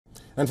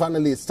And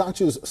finally,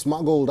 statues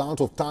smuggled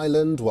out of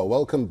Thailand were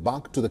welcomed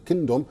back to the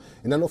kingdom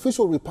in an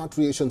official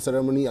repatriation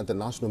ceremony at the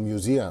National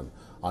Museum.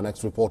 Our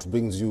next report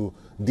brings you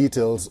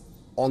details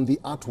on the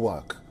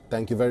artwork.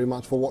 Thank you very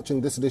much for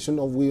watching this edition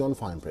of WION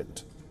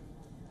Fineprint.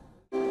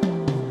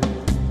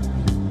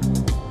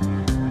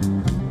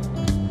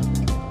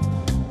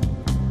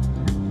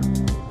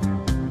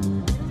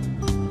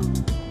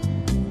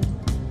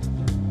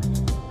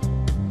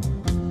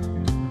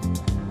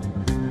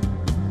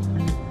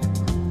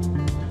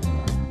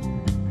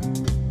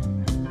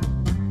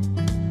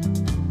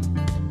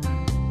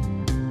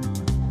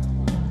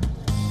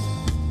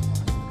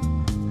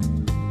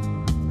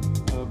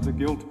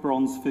 The gilt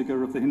bronze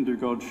figure of the Hindu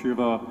god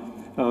Shiva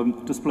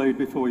displayed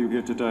before you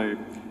here today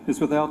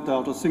is without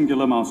doubt a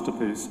singular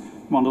masterpiece,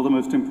 one of the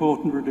most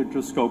important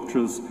religious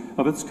sculptures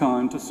of its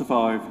kind to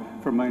survive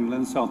from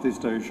mainland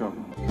Southeast Asia.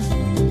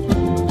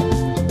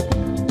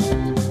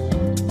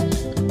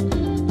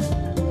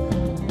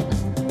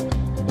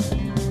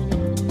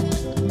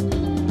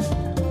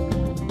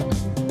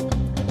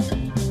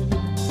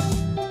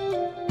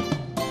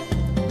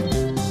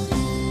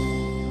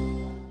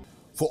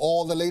 For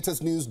all the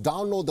latest news,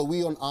 download the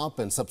WION app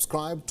and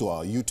subscribe to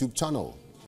our YouTube channel.